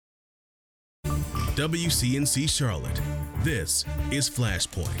WCNC Charlotte. This is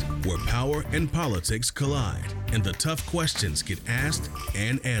Flashpoint, where power and politics collide and the tough questions get asked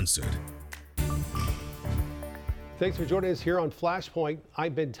and answered. Thanks for joining us here on Flashpoint.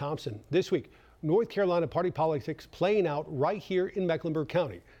 I'm Ben Thompson. This week, North Carolina party politics playing out right here in Mecklenburg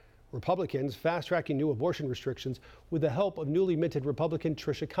County. Republicans fast-tracking new abortion restrictions with the help of newly minted Republican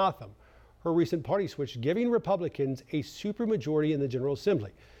Tricia Cotham. Her recent party switch giving Republicans a supermajority in the General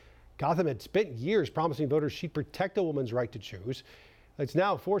Assembly. Cotham had spent years promising voters she'd protect a woman's right to choose. It's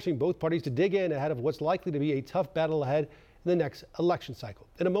now forcing both parties to dig in ahead of what's likely to be a tough battle ahead in the next election cycle.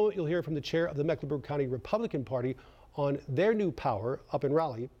 In a moment, you'll hear from the chair of the Mecklenburg County Republican Party on their new power up in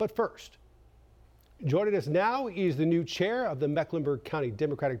Raleigh. But first, joining us now is the new chair of the Mecklenburg County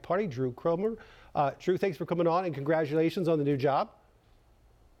Democratic Party, Drew Kromer. Drew, thanks for coming on and congratulations on the new job.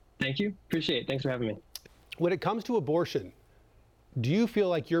 Thank you. Appreciate it. Thanks for having me. When it comes to abortion, do you feel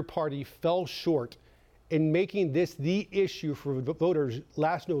like your party fell short in making this the issue for voters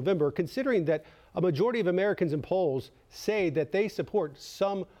last November, considering that a majority of Americans in polls say that they support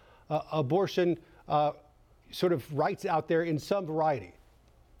some abortion sort of rights out there in some variety?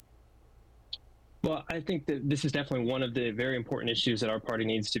 Well, I think that this is definitely one of the very important issues that our party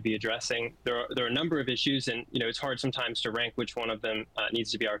needs to be addressing. There are a number of issues, and it's hard sometimes to rank which one of them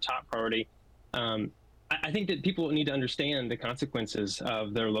needs to be our top priority. I think that people need to understand the consequences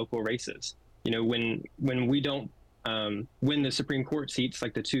of their local races. When we don't win the Supreme Court seats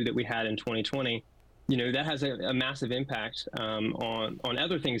like the two that we had in 2020, that has a massive impact on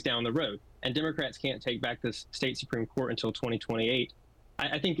other things down the road. And Democrats can't take back the state Supreme Court until 2028.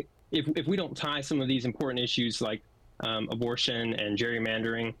 I think if we don't tie some of these important issues like abortion and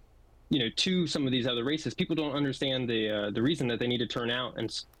gerrymandering, to some of these other races, people don't understand the reason that they need to turn out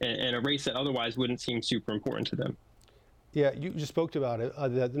in a race that otherwise wouldn't seem super important to them. Yeah, you just spoke about it.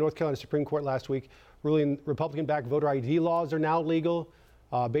 The North Carolina Supreme Court last week ruling Republican-backed voter ID laws are now legal,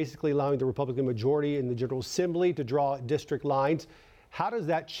 basically allowing the Republican majority in the General Assembly to draw district lines. How does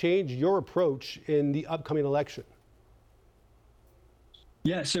that change your approach in the upcoming election?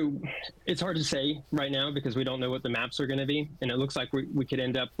 Yeah, so it's hard to say right now because we don't know what the maps are going to be. And it looks like we could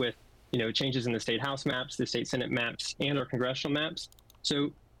end up with changes in the state House maps, the state Senate maps, and our congressional maps. So,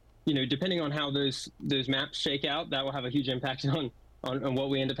 depending on how those maps shake out, that will have a huge impact on what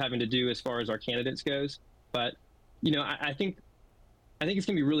we end up having to do as far as our candidates goes. But, I think it's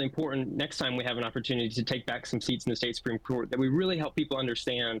going to be really important next time we have an opportunity to take back some seats in the state Supreme Court that we really help people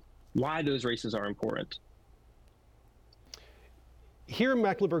understand why those races are important. Here in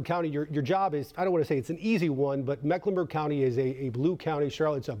Mecklenburg County, your job is, I don't want to say it's an easy one, but Mecklenburg County is a blue county.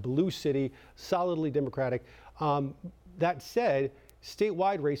 Charlotte's a blue city, solidly Democratic. That said,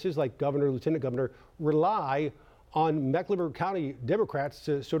 statewide races like governor, lieutenant governor rely on Mecklenburg County Democrats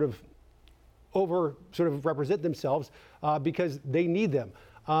to sort of represent themselves because they need them.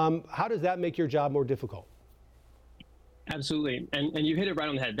 How does that make your job more difficult? Absolutely. And you hit it right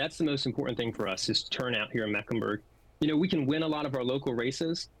on the head. That's the most important thing for us is turnout here in Mecklenburg. We can win a lot of our local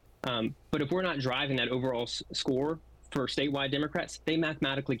races, but if we're not driving that overall score for statewide Democrats, they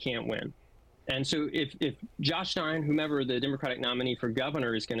mathematically can't win. And so if Josh Stein, whomever the Democratic nominee for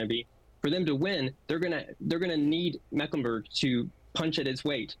governor is going to be, for them to win, they're gonna need Mecklenburg to punch at its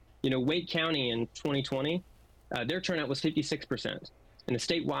weight. Wake County in 2020, their turnout was 56%, and the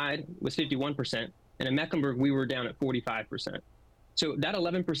statewide was 51%, and in Mecklenburg we were down at 45%. So that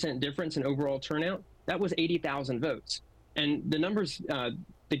 11% difference in overall turnout, that was 80,000 votes. And the numbers,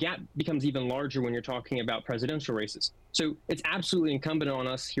 the gap becomes even larger when you're talking about presidential races. So it's absolutely incumbent on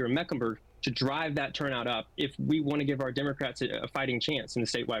us here in Mecklenburg to drive that turnout up if we want to give our Democrats a fighting chance in the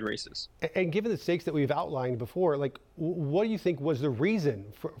statewide races. And given the stakes that we've outlined before, what do you think was the reason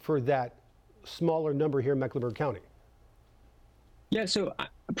for that smaller number here in Mecklenburg County? Yeah, so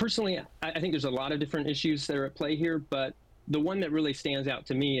personally, I think there's a lot of different issues that are at play here, but the one that really stands out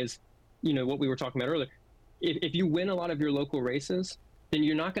to me is, what we were talking about earlier. If you win a lot of your local races, then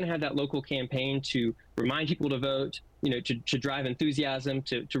you're not going to have that local campaign to remind people to vote, to drive enthusiasm,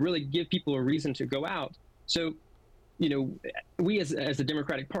 to really give people a reason to go out. So, we as the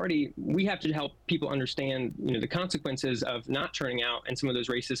Democratic Party, we have to help people understand, the consequences of not turning out in some of those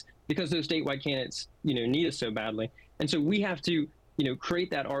races because those statewide candidates, need us so badly. And so we have to, create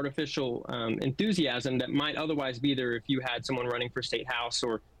that artificial enthusiasm that might otherwise be there if you had someone running for state house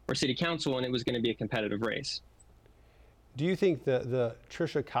or city council and it was going to be a competitive race. Do you think the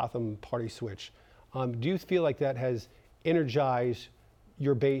Tricia Cotham party switch, do you feel like that has energized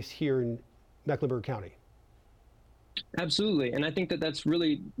your base here in Mecklenburg County? Absolutely. And I think that that's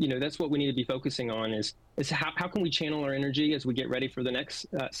really, that's what we need to be focusing on is how can we channel our energy as we get ready for the next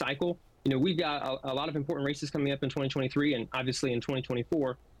cycle? We've got a lot of important races coming up in 2023 and obviously in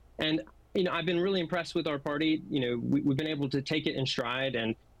 2024. And, I've been really impressed with our party. We've been able to take it in stride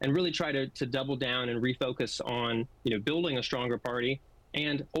and really try to double down and refocus on, building a stronger party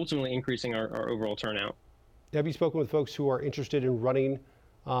and ultimately increasing our overall turnout. Have you spoken with folks who are interested in running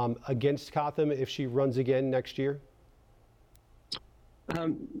against Cotham if she runs again next year?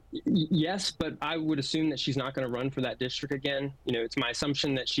 Yes, but I would assume that she's not going to run for that district again. It's my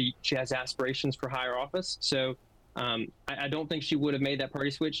assumption that she has aspirations for higher office. So I don't think she would have made that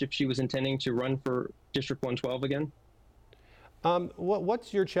party switch if she was intending to run for District 112 again.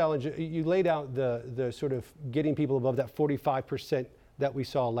 What's your challenge? You laid out the sort of getting people above that 45% that we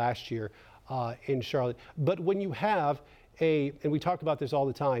saw last year in Charlotte. But when you have and we talk about this all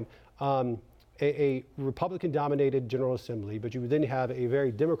the time, a Republican-dominated General Assembly, but you then have a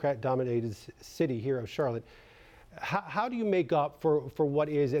very Democrat-dominated city here of Charlotte. How do you make up for what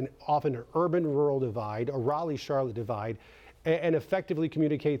is often an urban-rural divide, a Raleigh-Charlotte divide, and effectively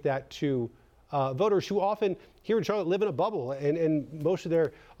communicate that to voters who often here in Charlotte live in a bubble, and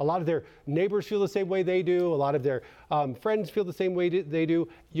a lot of their neighbors feel the same way they do, a lot of their friends feel the same way they do.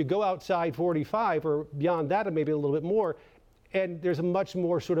 You go outside 45 or beyond that, and maybe a little bit more, and there's a much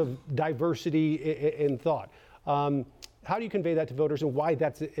more sort of diversity in thought. How do you convey that to voters and why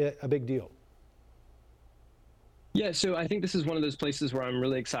that's a big deal? Yeah, so I think this is one of those places where I'm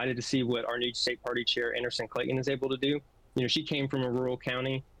really excited to see what our new state party chair, Anderson Clayton, is able to do. She came from a rural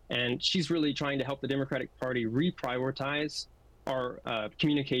county, and she's really trying to help the Democratic Party reprioritize our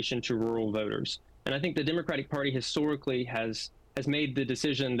communication to rural voters. And I think the Democratic Party historically has made the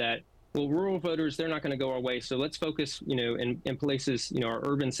decision that, well, rural voters, they're not going to go our way. So let's focus, in places, our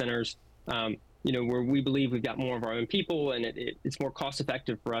urban centers, where we believe we've got more of our own people, and it's more cost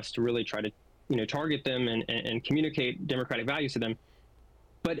effective for us to really try to, target them and communicate Democratic values to them.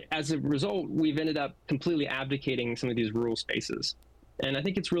 But as a result, we've ended up completely abdicating some of these rural spaces. And I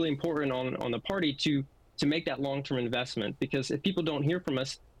think it's really important on the party to make that long-term investment, because if people don't hear from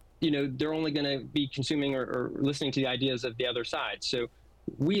us, they're only going to be consuming or listening to the ideas of the other side. So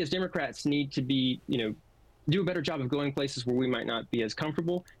we as Democrats need to be, do a better job of going places where we might not be as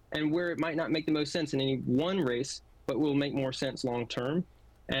comfortable and where it might not make the most sense in any one race, but will make more sense long-term.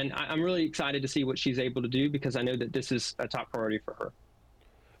 And I'm really excited to see what she's able to do, because I know that this is a top priority for her.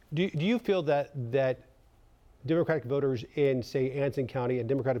 Do you feel that Democratic voters in, say, Anson County and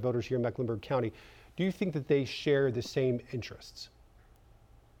Democratic voters here in Mecklenburg County, do you think that they share the same interests?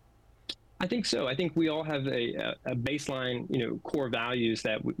 I think so. I think we all have a baseline, core values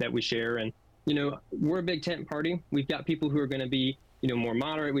that we share. And, we're a big tent party. We've got people who are going to be, more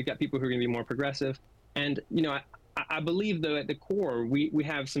moderate. We've got people who are going to be more progressive. And, I believe, though, at the core, we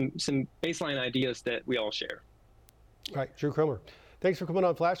have some baseline ideas that we all share. All right, Drew Cromer, thanks for coming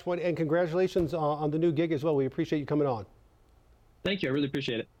on Flashpoint, and congratulations on the new gig as well. We appreciate you coming on. Thank you. I really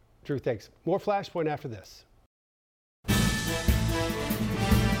appreciate it. Drew, thanks. More Flashpoint after this.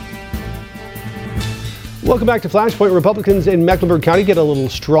 Welcome back to Flashpoint. Republicans in Mecklenburg County get a little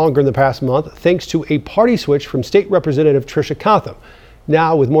stronger in the past month thanks to a party switch from State Representative Tricia Cotham.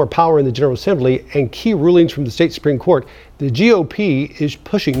 Now, with more power in the General Assembly and key rulings from the state Supreme Court, the GOP is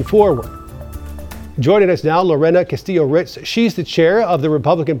pushing forward. Joining us now, Lorena Castillo-Ritz. She's the chair of the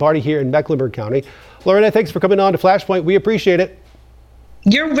Republican Party here in Mecklenburg County. Lorena, thanks for coming on to Flashpoint. We appreciate it.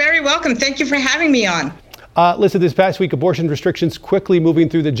 You're very welcome. Thank you for having me on. Listen, this past week, abortion restrictions quickly moving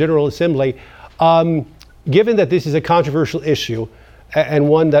through the General Assembly. Given that this is a controversial issue and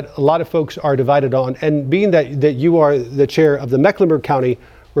one that a lot of folks are divided on, and being that you are the chair of the Mecklenburg County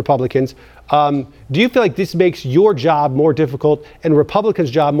Republicans, do you feel like this makes your job more difficult and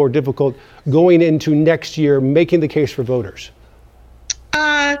Republicans' job more difficult going into next year, making the case for voters?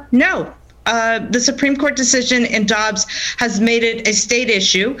 No. The Supreme Court decision in Dobbs has made it a state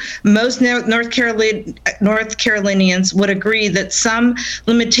issue. Most North Carolinians would agree that some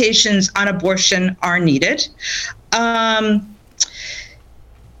limitations on abortion are needed.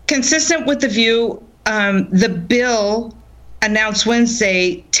 Consistent with the view, the bill announced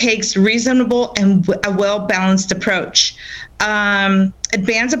Wednesday takes reasonable and a well-balanced approach. It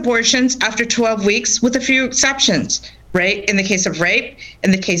bans abortions after 12 weeks with a few exceptions. Right? In the case of rape,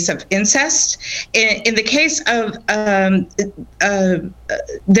 in the case of incest, in the case of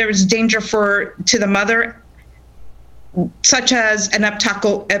there's danger to the mother, such as an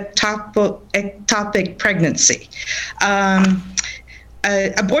ectopic pregnancy.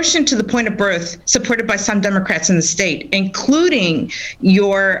 abortion to the point of birth, supported by some Democrats in the state, including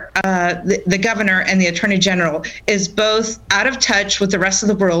the governor and the attorney general, is both out of touch with the rest of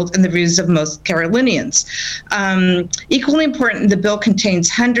the world and the views of most Carolinians. Equally important, the bill contains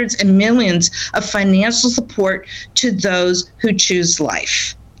hundreds and millions of financial support to those who choose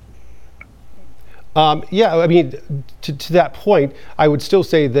life. Yeah, I mean, to that point, I would still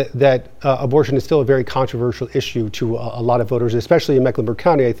say that abortion is still a very controversial issue to a lot of voters, especially in Mecklenburg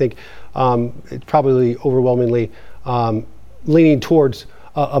County. I think it's probably overwhelmingly leaning towards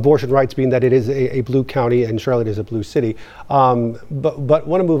abortion rights, being that it is a blue county and Charlotte is a blue city. But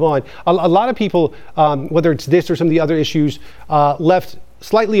want to move on. A lot of people, whether it's this or some of the other issues, left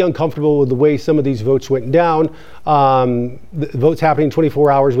slightly uncomfortable with the way some of these votes went down. The votes happening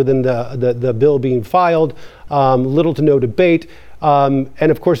 24 hours within the bill being filed, little to no debate.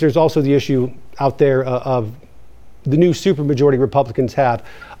 And of course, there's also the issue out there of the new supermajority Republicans have.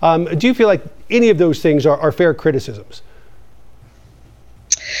 Do you feel like any of those things are fair criticisms?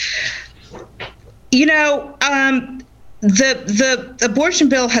 You know, the abortion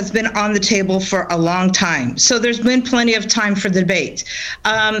bill has been on the table for a long time, so there's been plenty of time for debate.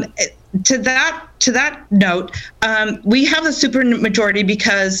 To that note, we have a supermajority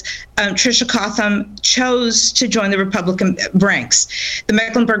because Tricia Cotham chose to join the Republican ranks. The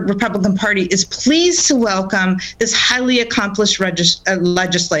Mecklenburg Republican Party is pleased to welcome this highly accomplished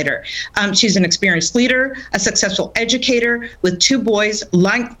legislator. She's an experienced leader, a successful educator with 2 boys,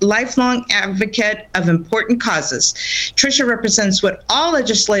 lifelong advocate of important causes. Tricia represents what all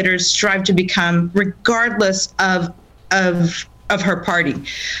legislators strive to become, regardless of her party.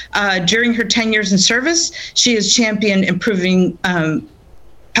 During her 10 years in service, she has championed improving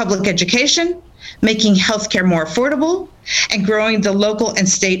public education, making healthcare more affordable, and growing the local and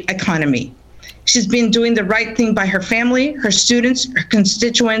state economy. She's been doing the right thing by her family, her students, her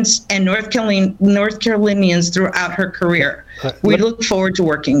constituents, and North Carolinians throughout her career. We look forward to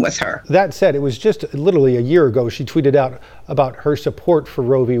working with her. That said, it was just literally a year ago she tweeted out about her support for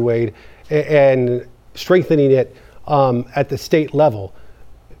Roe v. Wade and strengthening it at the state level.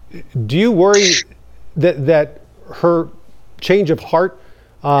 Do you worry that her change of heart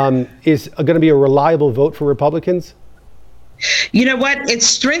is going to be a reliable vote for Republicans? You know what? It's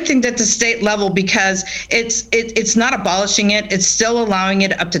strengthened at the state level because it's not abolishing it. It's still allowing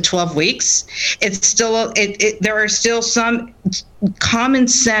it up to 12 weeks. It's still there are still some common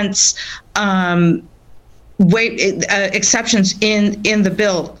sense exceptions in the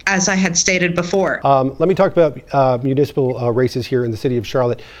bill, as I had stated before. Let me talk about municipal races here in the city of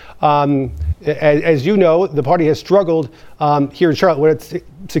Charlotte. As you know, the party has struggled here in Charlotte. When it's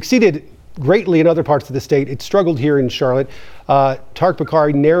succeeded greatly in other parts of the state, it struggled here in Charlotte. Tariq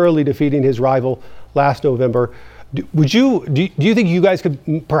Bokhari narrowly defeating his rival last November. Do you think you guys could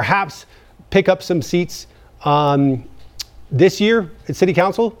perhaps pick up some seats this year at City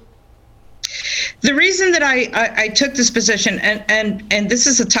Council? The reason that I took this position, and this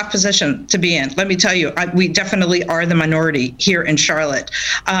is a tough position to be in, let me tell you, we definitely are the minority here in Charlotte.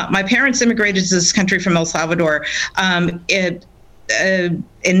 My parents immigrated to this country from El Salvador in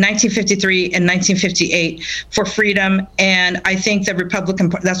 1953 and 1958 for freedom, and I think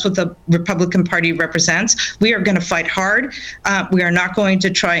that's what the Republican Party represents. We are going to fight hard. We are not going to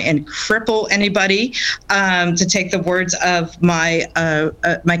try and cripple anybody, to take the words of my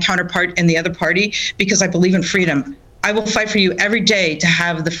counterpart in the other party, because I believe in freedom. I will fight for you every day to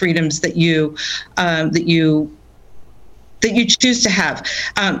have the freedoms that you choose to have.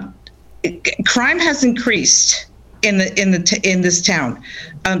 Crime has increased in this town.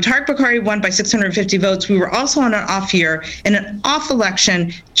 Tariq Bokhari won by 650 votes. We were also on an off year, in an off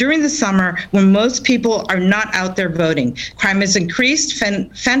election during the summer when most people are not out there voting. Crime has increased.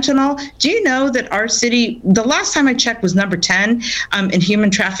 Fentanyl. Do you know that our city, the last time I checked, was number 10 in human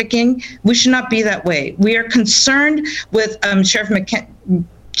trafficking? We should not be that way. We are concerned with Sheriff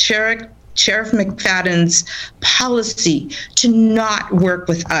McFadden's policy to not work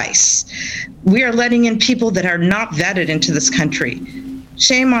with ICE. We are letting in people that are not vetted into this country.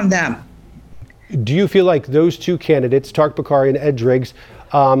 Shame on them. Do you feel like those 2 candidates, Tariq Bokhari and Ed Driggs,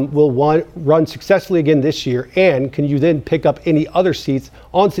 will run successfully again this year? And can you then pick up any other seats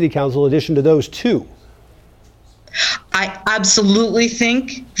on City Council in addition to those 2? I absolutely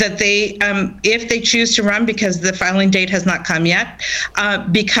think that they, if they choose to run, because the filing date has not come yet,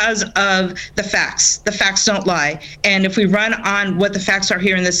 because of the facts don't lie. And if we run on what the facts are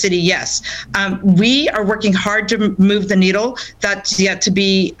here in the city, yes. We are working hard to move the needle. That's yet to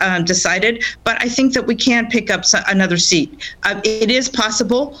be decided. But I think that we can pick up another seat. It is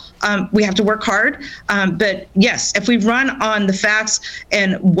possible. We have to work hard. But yes, if we run on the facts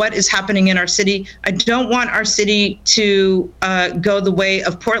and what is happening in our city, I don't want our city to go the way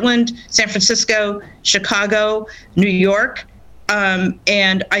of Portland, San Francisco, Chicago, New York.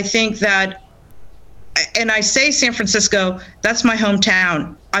 And I think that, and I say San Francisco, that's my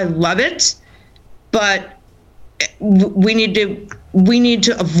hometown. I love it, but we need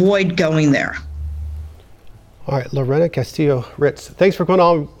to avoid going there. All right, Lorena Castillo-Ritz, thanks for coming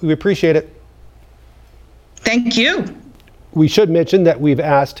on. We appreciate it. Thank you. We should mention that we've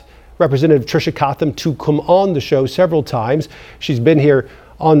asked Representative Tricia Cotham to come on the show several times. She's been here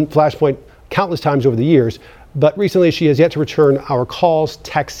on Flashpoint countless times over the years, but recently she has yet to return our calls,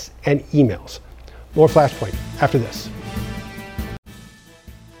 texts, and emails. More Flashpoint after this.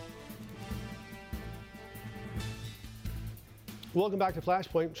 Welcome back to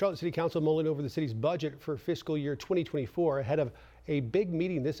Flashpoint. Charlotte City Council mulling over the city's budget for fiscal year 2024 ahead of a big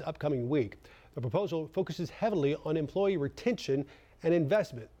meeting this upcoming week. The proposal focuses heavily on employee retention and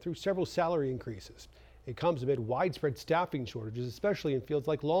investment through several salary increases. It comes amid widespread staffing shortages, especially in fields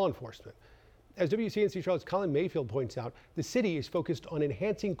like law enforcement. As WCNC Charlotte's Colin Mayfield points out, the city is focused on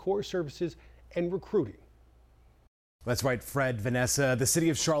enhancing core services and recruiting. That's right, Fred, Vanessa. The city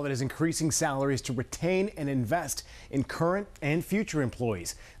of Charlotte is increasing salaries to retain and invest in current and future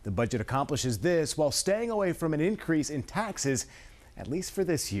employees. The budget accomplishes this while staying away from an increase in taxes, at least for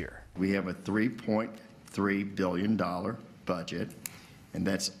this year. We have a $3.3 billion budget, and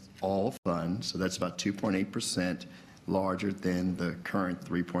that's all funds, so that's about 2.8% larger than the current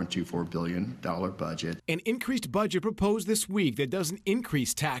 $3.24 billion budget. An increased budget proposed this week that doesn't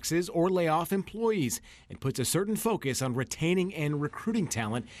increase taxes or lay off employees and puts a certain focus on retaining and recruiting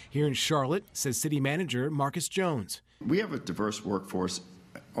talent here in Charlotte, says City Manager Marcus Jones. We have a diverse workforce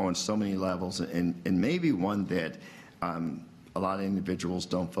on so many levels, and maybe one that a lot of individuals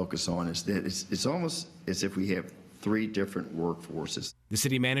don't focus on is that it's almost as if we have three different workforces. The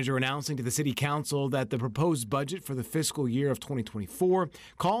city manager announcing to the city council that the proposed budget for the fiscal year of 2024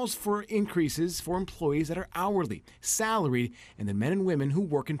 calls for increases for employees that are hourly, salaried, and the men and women who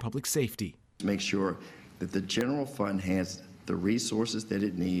work in public safety. Make sure that the general fund has the resources that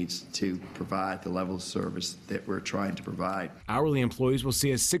it needs to provide the level of service that we're trying to provide. Hourly employees will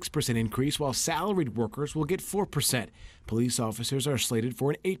see a 6% increase, while salaried workers will get 4%. Police officers are slated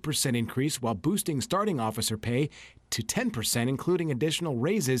for an 8% increase, while boosting starting officer pay to 10%, including additional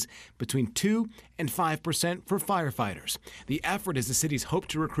raises between 2% and 5% for firefighters. The effort is the city's hope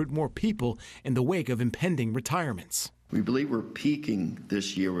to recruit more people in the wake of impending retirements. We believe we're peaking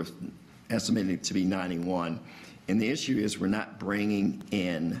this year with estimating to be 91. And the issue is we're not bringing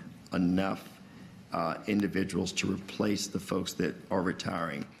in enough individuals to replace the folks that are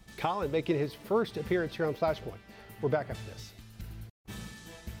retiring. Colin making his first appearance here on Flashpoint. We're back after this.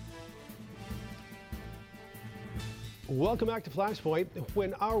 Welcome back to Flashpoint.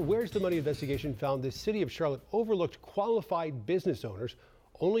 When our Where's the Money investigation found the city of Charlotte overlooked qualified business owners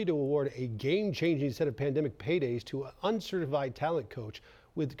only to award a game-changing set of pandemic paydays to an uncertified talent coach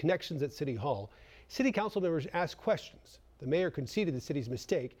with connections at City Hall, City Council members asked questions. The mayor conceded the city's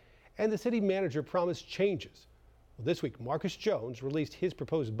mistake, and the city manager promised changes. Well, this week, Marcus Jones released his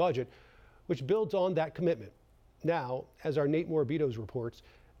proposed budget, which builds on that commitment. Now, as our Nate Morbidos reports,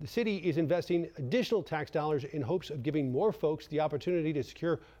 the city is investing additional tax dollars in hopes of giving more folks the opportunity to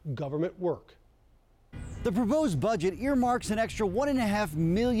secure government work. The proposed budget earmarks an extra $1.5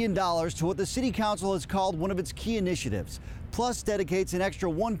 million to what the City Council has called one of its key initiatives, plus dedicates an extra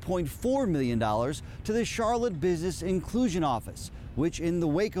 $1.4 million to the Charlotte Business Inclusion Office, which in the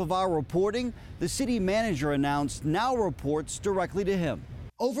wake of our reporting, the city manager announced now reports directly to him.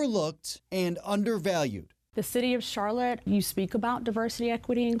 Overlooked and undervalued. The city of Charlotte, you speak about diversity,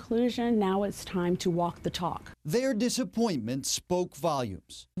 equity, inclusion. Now it's time to walk the talk. Their disappointment spoke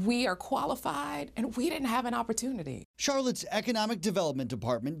volumes. We are qualified and we didn't have an opportunity. Charlotte's Economic Development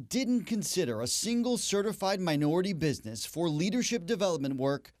Department didn't consider a single certified minority business for leadership development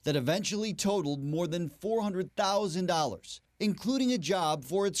work that eventually totaled more than $400,000, including a job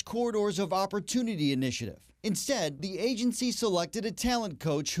for its Corridors of Opportunity initiative. Instead, the agency selected a talent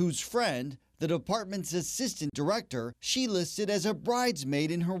coach whose friend, the department's assistant director, she listed as a bridesmaid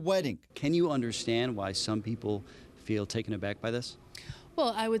in her wedding. Can you understand why some people feel taken aback by this?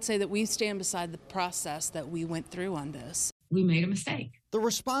 Well, I would say that we stand beside the process that we went through on this. we made a mistake. The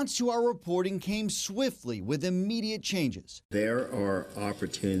response to our reporting came swiftly with immediate changes. There are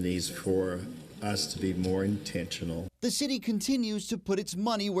opportunities for us to be more intentional. The city continues to put its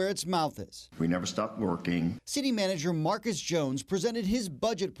money where its mouth is. We never stopped working. City Manager Marcus Jones presented his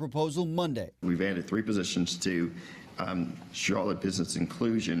budget proposal Monday. We've added 3 positions to Charlotte Business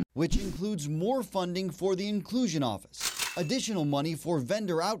Inclusion, which includes more funding for the Inclusion Office, additional money for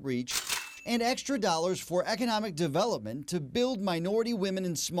vendor outreach, and extra dollars for economic development to build minority women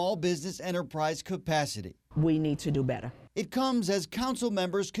and small business enterprise capacity. We need to do better. It comes as council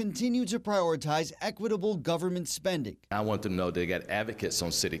members continue to prioritize equitable government spending. I want them to know they got advocates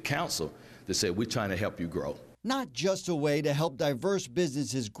on city council that say we're trying to help you grow. Not just a way to help diverse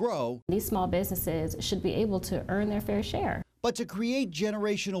businesses grow. These small businesses should be able to earn their fair share. But to create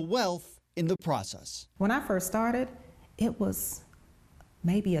generational wealth in the process. When I first started, it was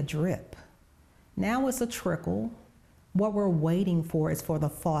maybe a drip. Now it's a trickle. What we're waiting for is for the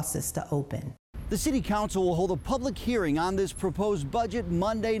faucets to open. The City Council will hold a public hearing on this proposed budget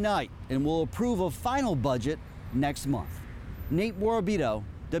Monday night and will approve a final budget next month. Nate Morabito,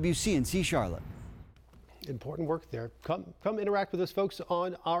 WCNC Charlotte. Important work there. Come interact with us, folks,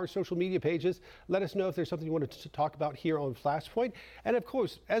 on our social media pages. Let us know if there's something you wanted to talk about here on Flashpoint. And of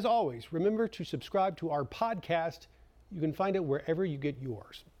course, as always, remember to subscribe to our podcast. You can find it wherever you get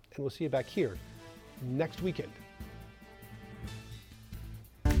yours. And we'll see you back here next weekend.